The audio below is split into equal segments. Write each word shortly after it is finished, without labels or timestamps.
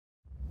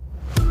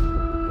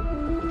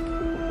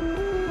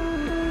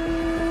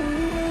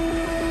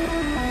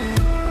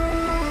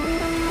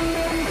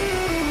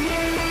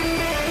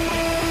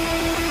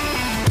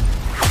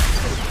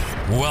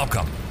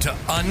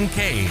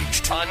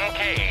Uncaged.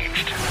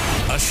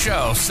 A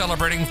show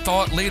celebrating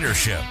thought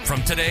leadership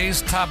from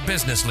today's top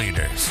business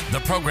leaders. The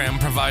program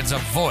provides a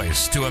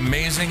voice to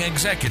amazing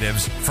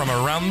executives from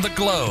around the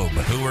globe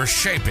who are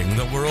shaping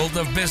the world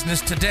of business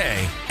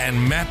today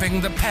and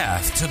mapping the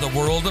path to the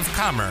world of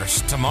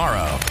commerce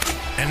tomorrow.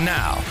 And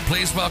now,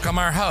 please welcome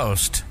our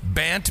host,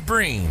 Bant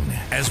Breen,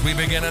 as we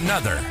begin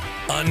another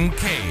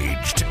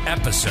Uncaged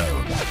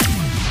episode.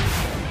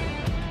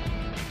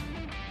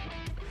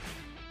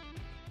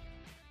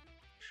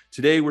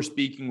 Today, we're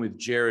speaking with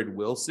Jared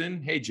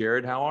Wilson. Hey,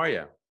 Jared, how are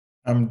you?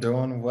 I'm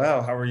doing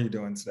well. How are you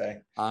doing today?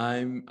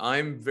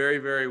 I'm very,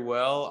 very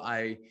well.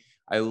 I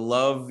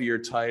love your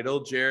title.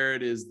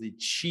 Jared is the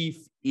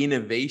Chief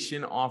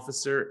Innovation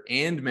Officer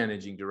and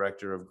Managing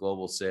Director of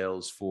Global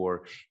Sales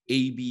for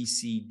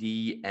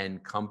ABCD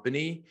and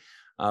Company.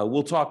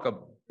 We'll talk a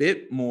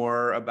bit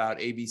more about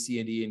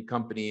ABCD and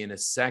Company in a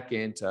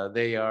second.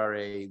 They are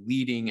a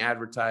leading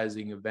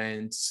advertising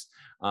events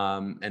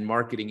and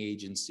marketing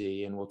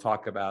agency, and we'll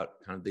talk about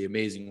kind of the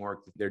amazing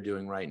work that they're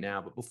doing right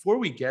now. But before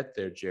we get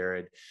there,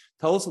 Jared,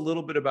 tell us a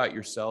little bit about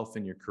yourself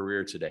and your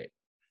career today.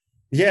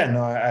 Yeah,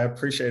 no, I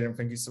appreciate it. And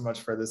thank you so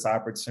much for this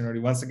opportunity.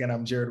 Once again,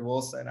 I'm Jared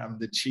Wilson. I'm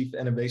the Chief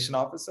Innovation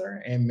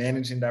Officer and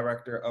Managing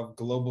Director of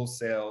Global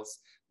Sales.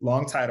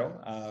 Long title.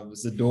 It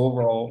was a dual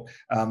role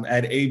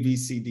at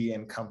ABCD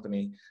and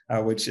Company,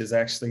 which is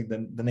actually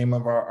the name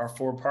of our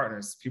four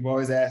partners. People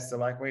always ask, they're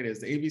like, wait,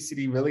 is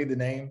ABCD really the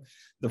name?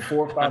 The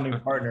four founding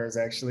partners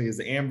actually is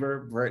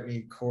Amber,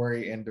 Brittany,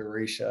 Corey, and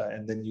Dorisha.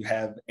 And then you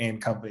have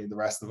and Company, the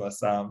rest of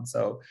us.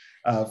 Well,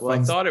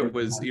 I thought it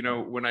was,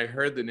 when I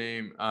heard the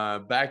name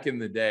back in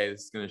the day,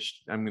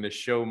 I'm going to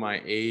show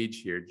my age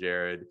here,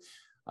 Jared.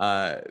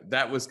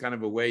 That was kind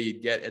of a way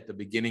you'd get at the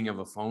beginning of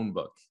a phone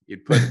book.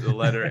 You'd put the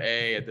letter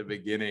A at the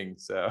beginning.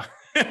 So,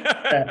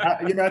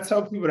 I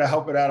tell people to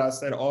help it out. I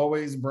said,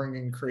 always bring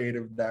in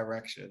creative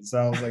direction. So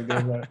I was like,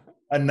 there's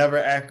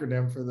another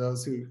acronym for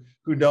those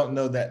who don't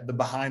know that the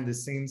behind the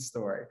scenes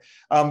story.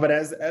 But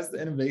as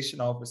the innovation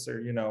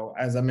officer,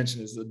 as I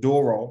mentioned, is a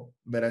dual role,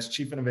 but as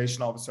Chief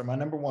Innovation Officer, my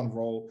number one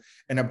role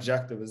and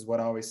objective is what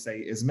I always say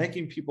is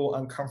making people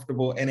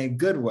uncomfortable in a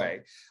good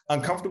way.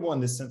 Uncomfortable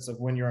in the sense of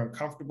when you're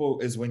uncomfortable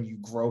is when you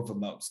grow the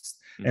most.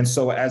 Mm-hmm. And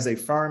so as a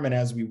firm and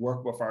as we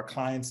work with our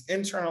clients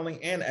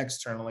internally and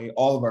externally,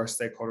 all of our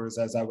stakeholders,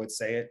 as I would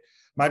say it,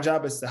 my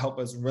job is to help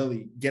us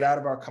really get out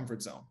of our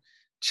comfort zone,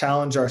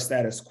 challenge our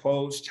status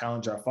quos,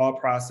 challenge our thought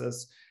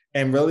process,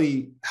 and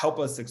really help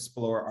us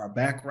explore our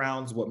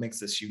backgrounds, what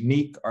makes us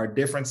unique, our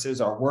differences,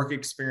 our work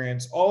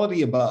experience, all of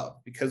the above.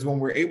 Because when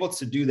we're able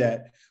to do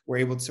that, we're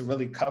able to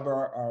really cover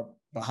our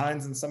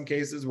behinds in some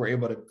cases. We're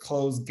able to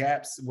close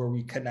gaps where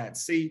we could not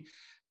see,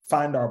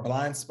 find our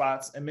blind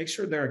spots, and make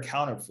sure they're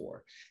accounted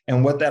for.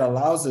 And what that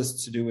allows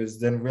us to do is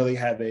then really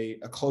have a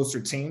closer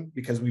team,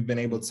 because we've been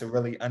able to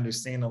really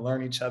understand and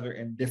learn each other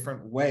in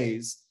different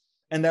ways.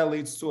 And that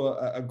leads to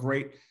a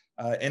great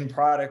end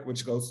product,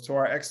 which goes to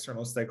our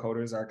external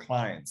stakeholders, our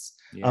clients.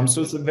 Yeah.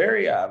 So it's a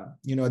very,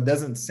 it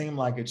doesn't seem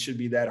like it should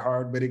be that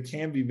hard, but it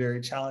can be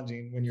very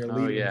challenging when you're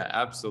leading. Oh yeah,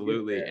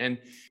 absolutely. And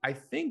I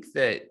think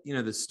that,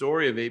 the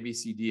story of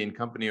ABCD and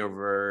Company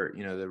over,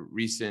 the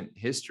recent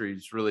history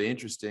is really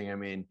interesting. I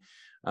mean,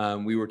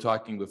 we were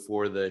talking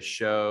before the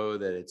show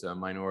that it's a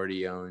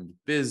minority-owned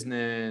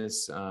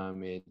business.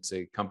 It's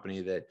a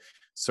company that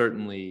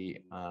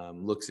certainly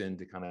looks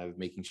into kind of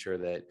making sure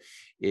that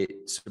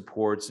it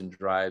supports and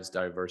drives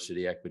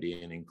diversity,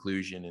 equity, and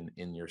inclusion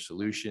in your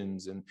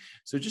solutions. And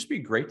so just be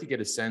great to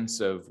get a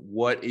sense of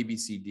what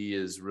ABCD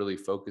is really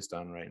focused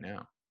on right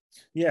now.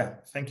 Yeah,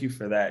 thank you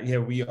for that. Yeah,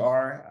 we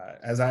are,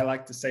 as I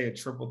like to say, a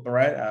triple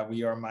threat.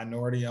 We are a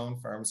minority-owned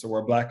firm, so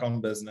we're a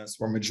Black-owned business.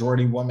 We're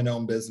majority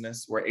woman-owned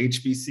business. We're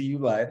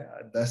HBCU-led.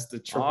 That's the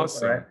triple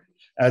threat.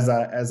 As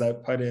I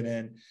put it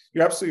in,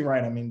 you're absolutely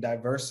right. I mean,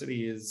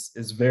 diversity is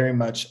very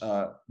much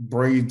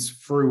breeds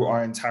through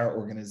our entire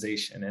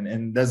organization,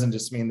 and doesn't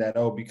just mean that,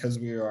 because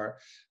we are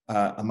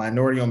a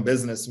minority-owned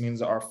business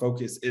means our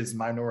focus is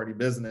minority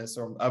business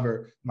or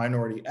other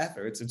minority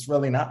efforts. It's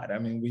really not. I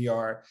mean, we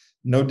are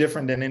no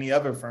different than any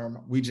other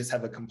firm. We just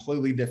have a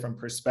completely different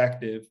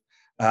perspective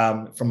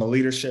from a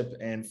leadership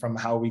and from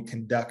how we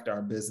conduct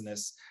our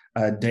business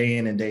day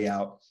in and day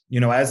out.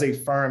 As a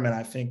firm, and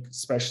I think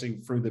especially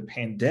through the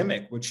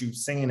pandemic, what you've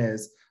seen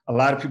is a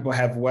lot of people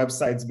have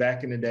websites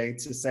back in the day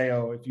to say,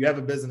 if you have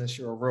a business,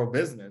 you're a real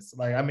business.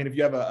 If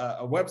you have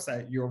a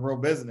website, you're a real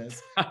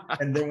business.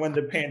 And then when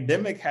the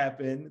pandemic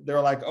happened, they're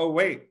like, oh,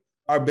 wait,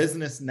 our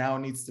business now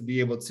needs to be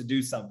able to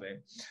do something.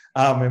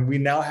 And we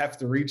now have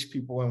to reach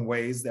people in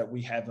ways that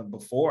we haven't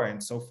before.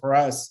 And so for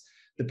us,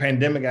 the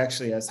pandemic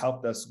actually has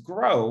helped us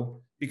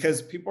grow,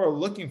 because people are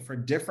looking for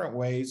different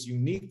ways,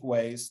 unique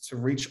ways to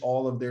reach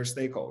all of their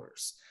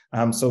stakeholders.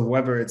 So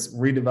whether it's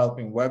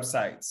redeveloping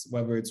websites,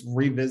 whether it's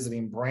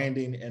revisiting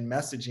branding and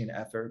messaging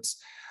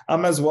efforts,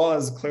 as well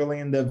as clearly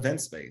in the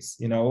event space.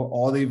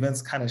 All the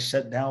events kind of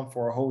shut down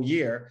for a whole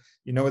year.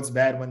 It's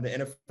bad when the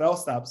NFL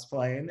stops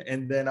playing,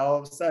 and then all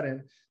of a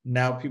sudden,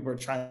 now people are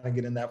trying to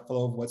get in that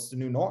flow of what's the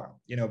new norm.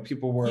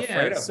 People were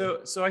afraid of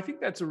it. So I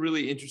think that's a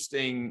really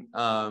interesting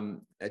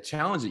a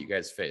challenge that you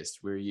guys faced,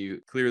 where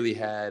you clearly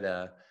had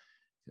a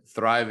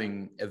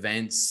thriving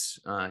events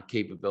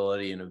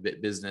capability in a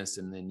business,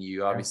 and then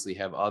you obviously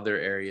have other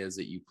areas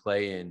that you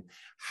play in.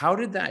 How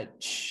did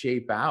that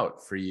shape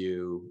out for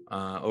you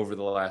over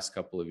the last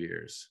couple of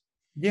years?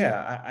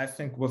 Yeah, I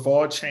think with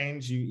all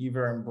change, you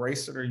either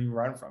embrace it or you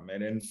run from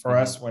it. And for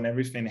us, when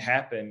everything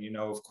happened,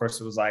 of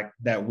course, it was like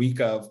that week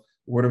of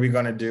what are we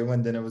going to do?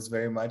 And then it was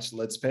very much,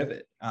 let's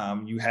pivot.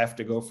 You have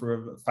to go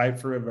fight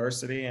for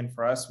adversity. And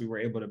for us, we were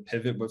able to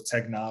pivot with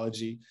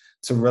technology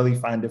to really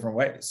find different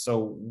ways.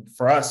 So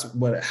for us,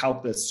 what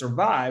helped us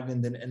survive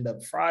and then end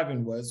up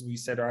thriving was we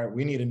said, all right,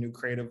 we need a new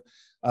creative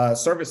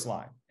service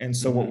line. And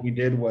so what we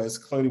did was,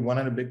 clearly one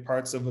of the big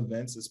parts of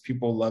events is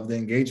people love the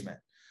engagement.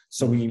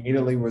 So we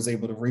immediately was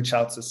able to reach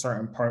out to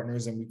certain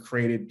partners, and we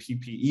created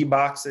PPE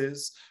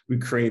boxes. We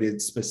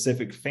created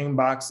specific theme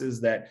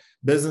boxes that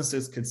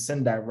businesses could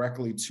send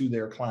directly to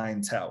their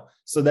clientele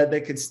so that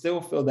they could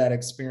still feel that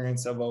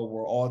experience of, oh,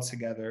 we're all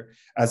together,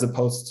 as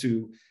opposed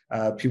to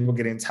people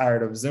getting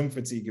tired of Zoom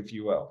fatigue, if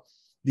you will.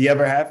 The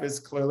other half is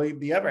clearly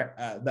the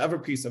other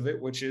piece of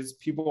it, which is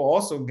people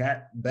also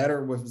got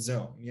better with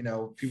Zoom.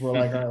 People are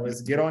like, all right,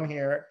 let's get on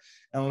here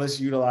and let's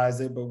utilize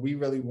it. But we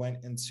really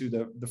went into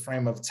the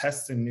frame of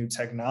testing new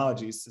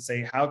technologies to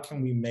say, how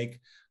can we make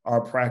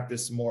our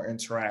practice more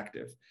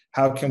interactive?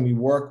 How can we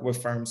work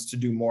with firms to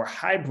do more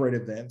hybrid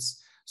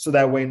events? So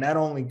that way, not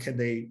only could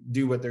they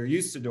do what they're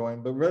used to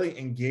doing, but really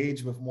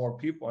engage with more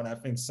people. And I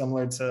think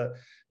similar to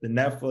the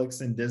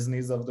Netflix and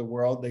Disneys of the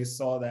world, they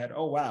saw that,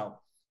 oh, wow,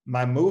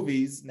 my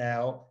movies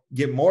now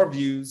get more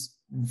views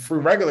through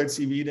regular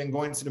TV than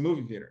going to the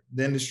movie theater.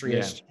 The industry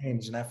has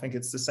changed. And I think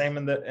it's the same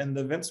in the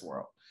events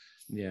world.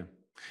 Yeah.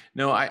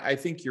 No, I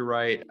think you're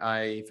right.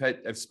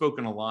 I've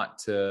spoken a lot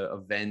to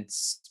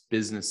events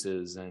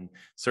businesses, and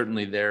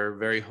certainly they're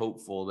very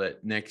hopeful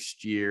that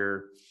next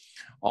year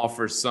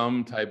offers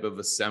some type of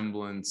a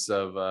semblance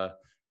of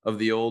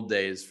the old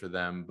days for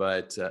them.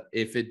 But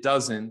if it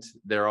doesn't,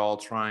 they're all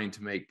trying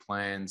to make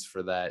plans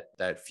for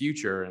that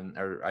future,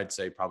 or I'd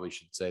say probably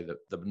should say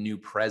the new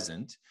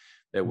present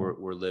that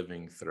we're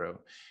living through.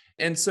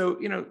 And so,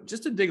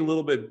 just to dig a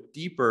little bit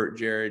deeper,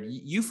 Jared,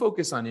 you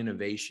focus on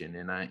innovation.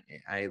 And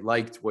I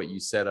liked what you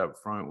said up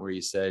front, where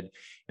you said,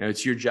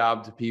 it's your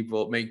job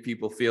to make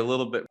people feel a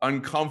little bit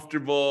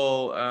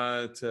uncomfortable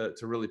to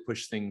really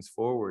push things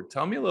forward.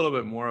 Tell me a little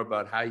bit more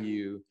about how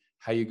you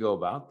go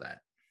about that.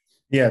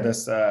 Yeah,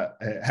 that's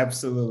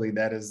absolutely,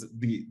 that is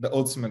the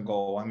ultimate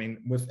goal. I mean,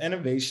 with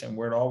innovation,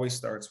 where it always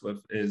starts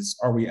with is,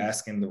 are we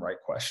asking the right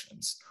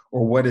questions?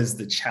 Or what is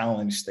the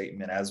challenge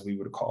statement, as we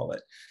would call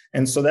it?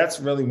 And so that's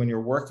really when you're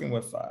working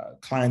with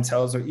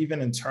clienteles, or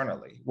even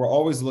internally, we're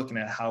always looking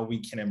at how we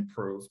can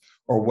improve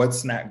or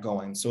what's not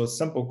going. So a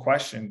simple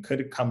question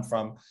could come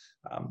from,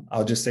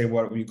 I'll just say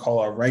what we call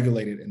our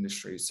regulated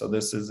industry. So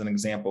this is an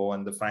example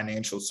in the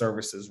financial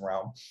services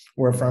realm,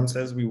 where a firm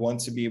says we want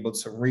to be able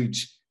to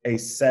reach a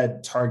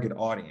said target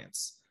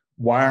audience.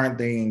 Why aren't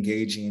they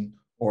engaging?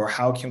 Or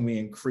how can we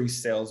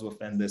increase sales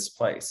within this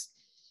place?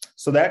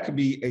 So that could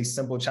be a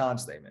simple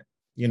challenge statement.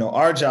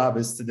 Our job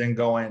is to then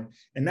go in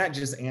and not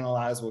just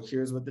analyze, well,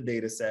 here's what the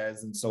data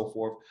says and so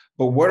forth,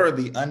 but what are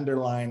the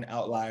underlying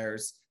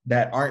outliers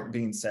that aren't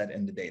being said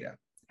in the data?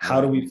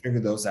 How do we figure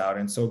those out?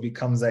 And so it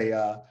becomes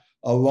a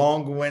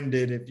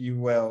long-winded, if you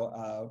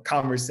will,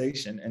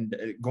 conversation, and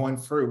going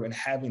through and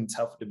having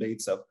tough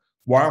debates of,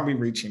 why aren't we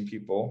reaching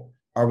people?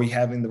 Are we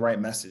having the right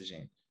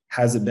messaging?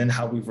 Has it been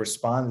how we've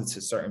responded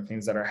to certain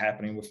things that are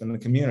happening within the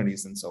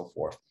communities and so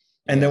forth?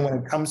 And then when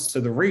it comes to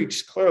the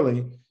reach,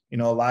 clearly, a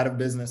lot of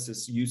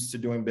businesses used to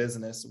doing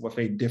business with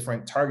a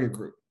different target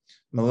group.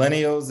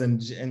 Millennials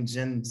and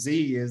Gen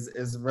Z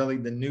is really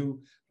the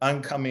new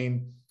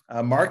oncoming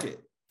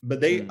market, but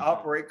they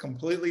operate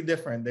completely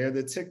different. They're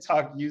the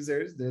TikTok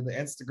users, they're the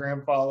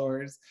Instagram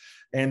followers,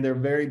 and they're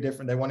very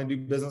different. They want to do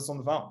business on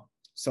the phone.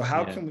 So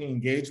how can we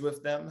engage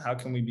with them? How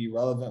can we be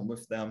relevant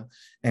with them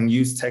and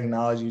use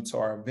technology to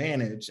our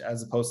advantage,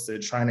 as opposed to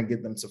trying to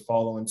get them to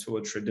follow into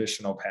a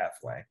traditional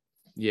pathway?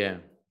 Yeah,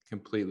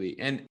 completely.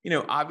 And,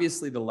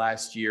 obviously the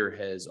last year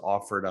has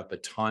offered up a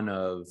ton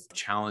of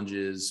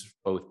challenges,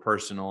 both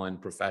personal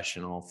and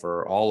professional,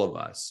 for all of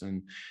us.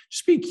 And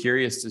just be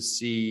curious to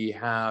see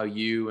how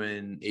you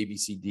and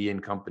ABCD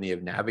and company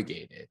have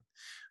navigated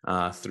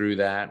through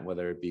that,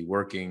 whether it be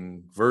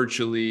working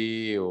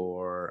virtually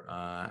or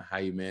how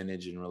you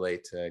manage and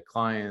relate to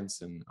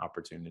clients and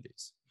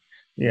opportunities.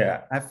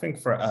 Yeah, I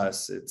think for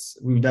us,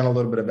 we've done a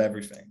little bit of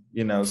everything,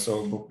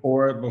 so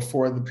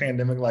before the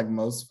pandemic, like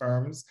most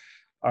firms,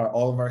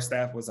 all of our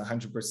staff was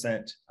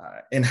 100%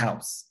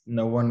 in-house.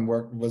 No one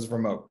was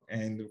remote.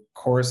 And of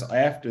course,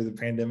 after the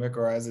pandemic,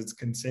 or as it's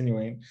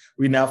continuing,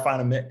 we now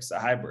find a mix, a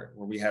hybrid,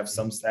 where we have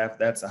some staff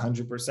that's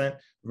 100%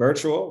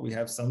 virtual. We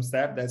have some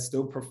staff that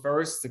still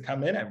prefers to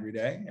come in every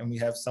day, and we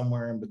have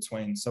somewhere in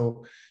between.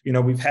 So,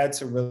 we've had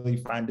to really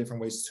find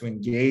different ways to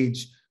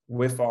engage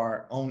with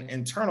our own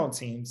internal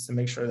teams to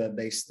make sure that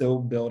they still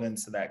build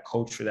into that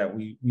culture that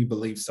we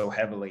believe so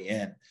heavily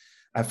in.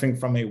 I think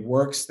from a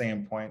work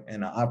standpoint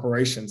and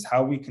operations,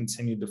 how we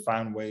continue to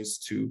find ways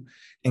to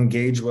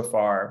engage with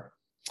our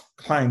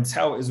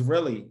clientele is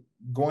really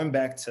going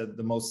back to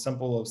the most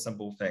simple of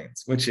simple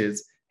things, which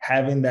is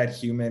having that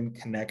human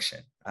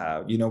connection.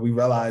 We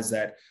realize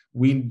that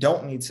we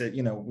don't need to,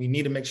 we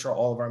need to make sure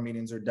all of our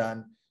meetings are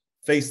done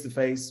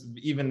face-to-face,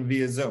 even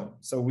via Zoom.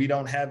 So we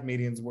don't have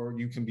meetings where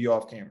you can be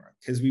off camera,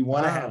 because we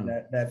want to have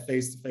that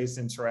face-to-face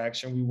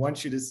interaction. We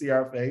want you to see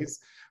our face.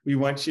 We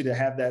want you to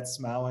have that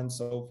smile and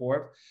so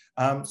forth.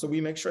 So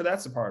we make sure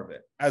that's a part of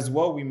it. As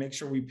well, we make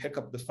sure we pick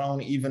up the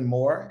phone even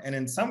more. And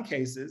in some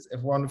cases, if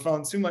we're on the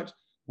phone too much,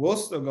 we'll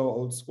still go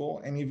old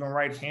school and even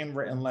write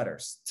handwritten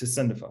letters to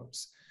send to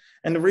folks.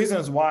 And the reason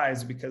is why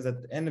is because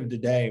at the end of the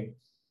day,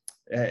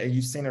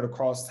 you've seen it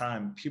across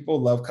time,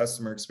 people love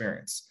customer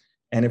experience.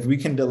 And if we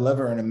can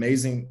deliver an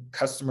amazing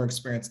customer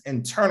experience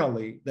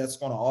internally, that's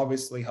going to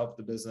obviously help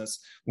the business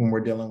when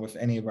we're dealing with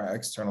any of our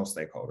external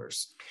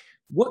stakeholders.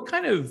 What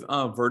kind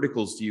of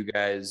verticals do you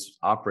guys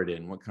operate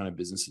in? What kind of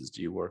businesses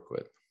do you work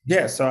with?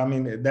 Yeah, so I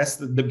mean, that's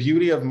the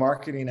beauty of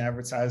marketing,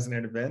 advertising,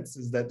 and events,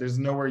 is that there's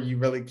nowhere you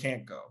really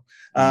can't go.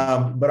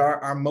 But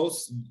our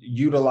most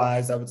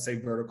utilized, I would say,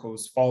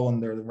 verticals fall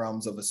under the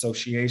realms of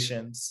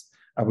associations.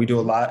 We do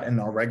a lot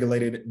in our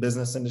regulated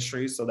business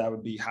industry. So that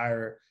would be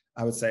higher,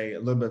 I would say, a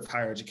little bit of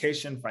higher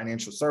education,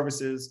 financial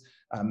services,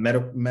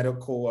 medical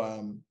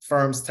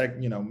firms,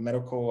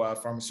 medical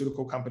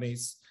pharmaceutical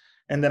companies.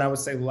 And then I would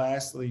say,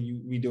 lastly,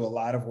 we do a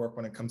lot of work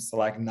when it comes to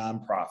like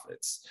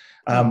nonprofits.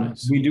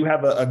 Nice. We do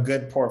have a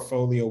good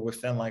portfolio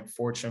within like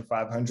Fortune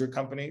 500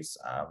 companies,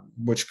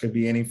 which could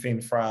be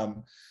anything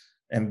from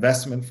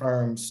investment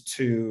firms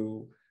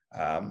to,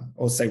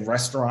 we'll say,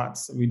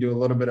 restaurants. We do a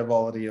little bit of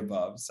all of the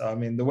above. So, I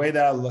mean, the way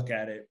that I look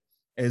at it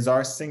is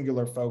our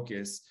singular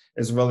focus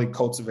is really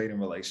cultivating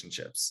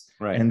relationships.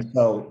 Right. And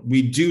so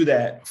we do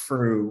that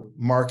through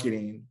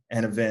marketing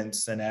and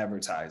events and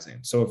advertising.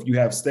 So if you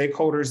have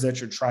stakeholders that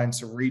you're trying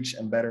to reach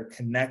and better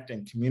connect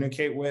and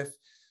communicate with,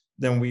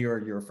 then we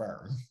are your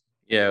firm.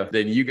 Yeah,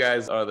 then you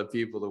guys are the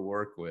people to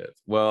work with.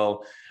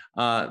 Well,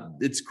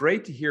 it's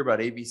great to hear about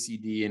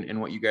ABCD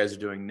and what you guys are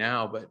doing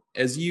now. But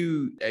as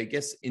you, I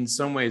guess, in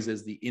some ways,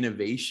 as the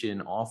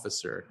innovation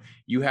officer,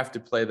 you have to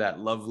play that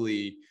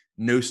lovely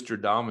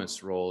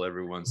Nostradamus role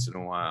every once in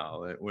a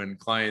while when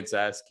clients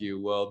ask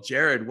you, well,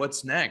 Jared,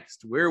 what's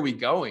next? Where are we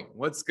going?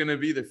 What's going to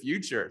be the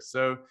future?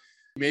 So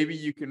maybe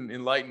you can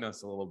enlighten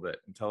us a little bit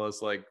and tell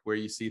us like where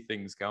you see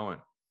things going.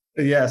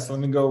 Yes, let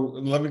me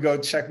go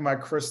check my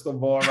crystal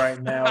ball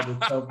right now to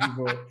tell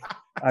people.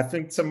 I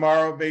think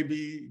tomorrow,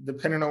 baby,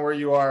 depending on where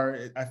you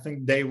are, I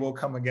think day will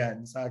come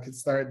again. So I could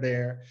start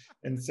there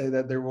and say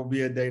that there will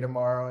be a day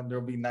tomorrow and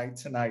there'll be night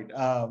tonight.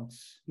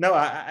 No,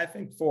 I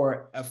think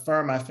for a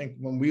firm, I think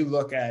when we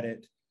look at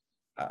it,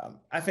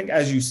 I think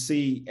as you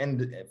see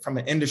from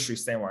an industry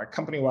standpoint,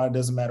 company-wide, it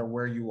doesn't matter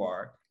where you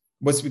are,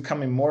 what's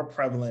becoming more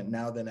prevalent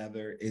now than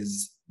ever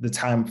is the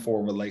time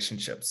for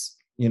relationships.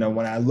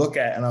 When I look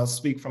at, and I'll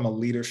speak from a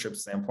leadership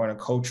standpoint, a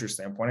culture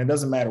standpoint, it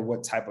doesn't matter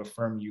what type of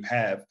firm you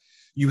have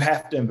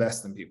to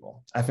invest in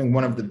people. I think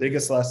one of the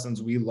biggest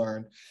lessons we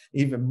learned,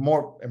 even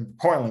more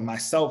importantly,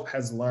 myself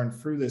has learned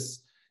through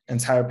this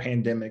entire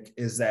pandemic,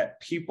 is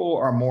that people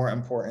are more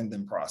important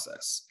than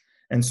process.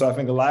 And so I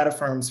think a lot of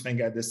firms think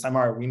at this time,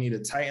 all right, we need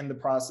to tighten the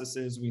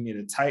processes. We need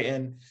to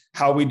tighten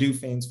how we do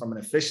things from an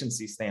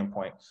efficiency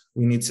standpoint.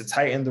 We need to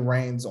tighten the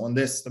reins on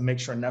this to make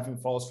sure nothing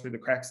falls through the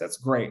cracks. That's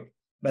great.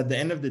 But at the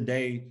end of the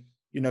day,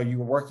 you're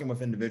working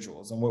with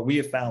individuals. And what we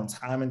have found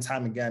time and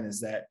time again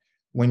is that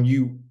when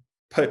you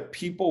put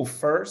people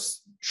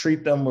first,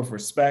 treat them with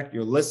respect,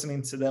 you're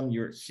listening to them,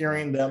 you're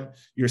hearing them,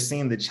 you're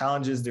seeing the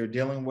challenges they're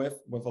dealing with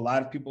a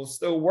lot of people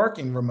still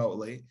working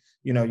remotely.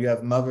 You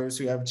have mothers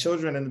who have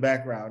children in the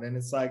background. And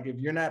it's like, if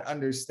you're not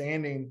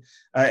understanding,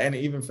 and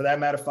even for that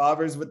matter,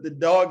 fathers with the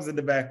dogs in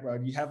the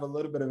background, you have a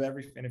little bit of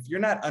everything. If you're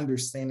not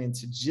understanding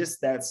to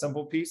just that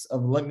simple piece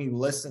of let me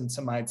listen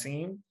to my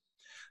team,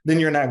 then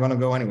you're not going to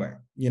go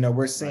anywhere.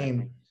 We're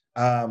seeing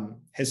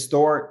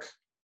historic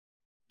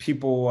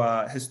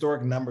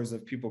numbers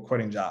of people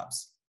quitting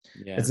jobs.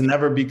 Yeah. It's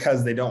never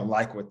because they don't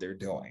like what they're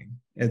doing.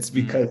 It's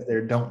because they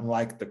don't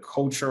like the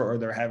culture or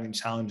they're having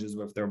challenges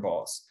with their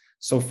boss.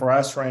 So for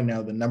us right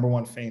now, the number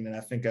one thing, and I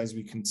think as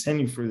we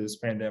continue through this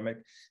pandemic,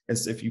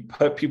 is if you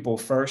put people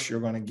first, you're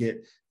going to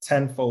get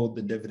tenfold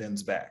the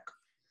dividends back.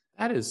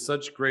 That is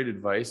such great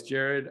advice,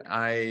 Jared.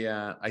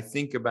 I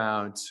think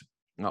about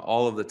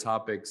all of the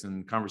topics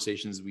and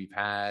conversations we've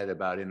had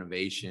about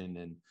innovation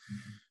and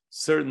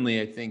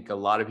Certainly, I think a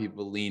lot of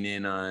people lean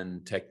in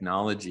on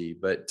technology,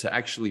 but to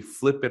actually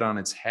flip it on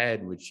its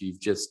head, which you've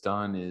just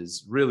done,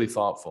 is really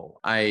thoughtful.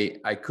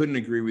 I couldn't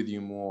agree with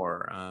you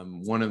more.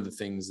 One of the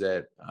things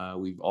that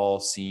we've all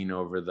seen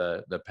over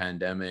the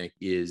pandemic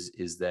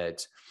is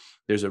that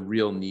there's a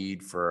real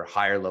need for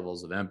higher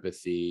levels of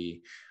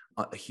empathy,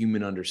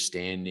 human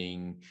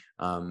understanding,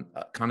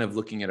 kind of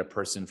looking at a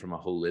person from a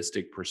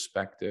holistic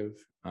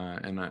perspective.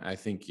 And I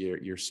think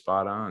you're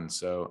spot on.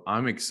 So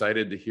I'm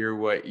excited to hear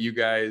what you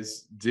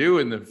guys do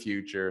in the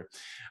future.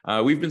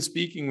 We've been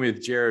speaking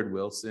with Jared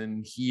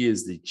Wilson. He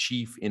is the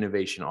Chief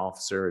Innovation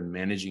Officer and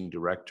Managing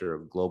Director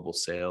of Global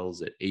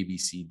Sales at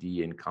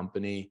ABCD and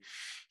Company.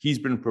 He's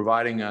been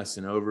providing us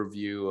an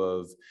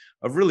overview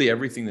of really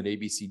everything that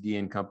ABCD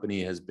and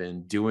Company has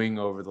been doing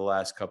over the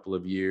last couple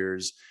of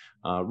years,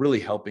 really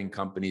helping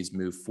companies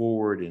move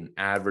forward in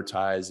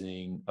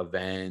advertising,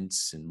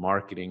 events, and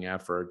marketing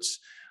efforts,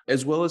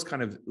 as well as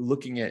kind of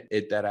looking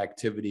at that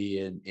activity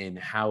and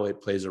how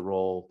it plays a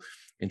role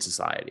in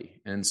society.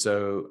 And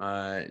so,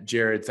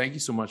 Jared, thank you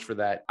so much for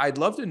that. I'd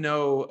love to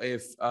know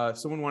if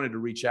someone wanted to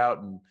reach out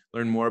and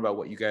learn more about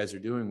what you guys are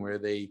doing, where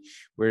they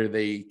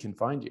can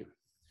find you.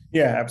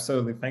 Yeah,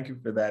 absolutely. Thank you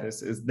for that.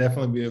 It's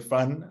definitely been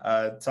fun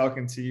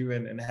talking to you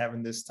and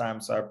having this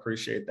time. So I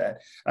appreciate that.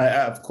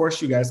 Of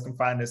course, you guys can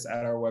find us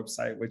at our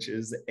website, which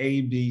is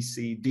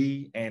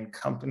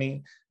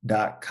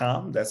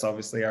abcdandcompany.com. That's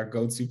obviously our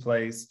go-to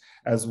place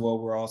as well.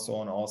 We're also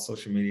on all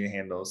social media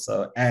handles.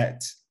 So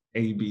at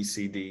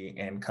ABCD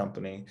and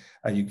Company.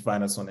 You can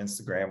find us on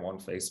Instagram, on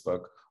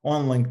Facebook,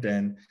 on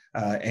LinkedIn,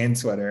 and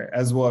Twitter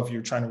as well. If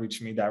you're trying to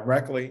reach me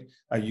directly,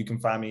 you can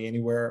find me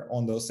anywhere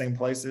on those same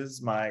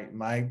places.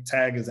 My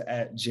tag is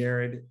at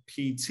Jared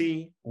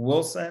PT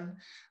Wilson,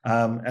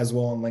 as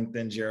well on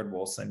LinkedIn, Jared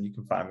Wilson. You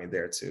can find me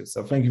there too.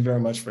 So thank you very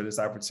much for this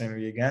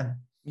opportunity again.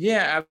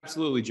 Yeah,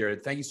 absolutely,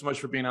 Jared. Thank you so much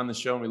for being on the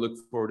show, and we look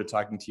forward to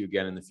talking to you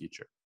again in the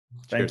future.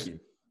 Thank you.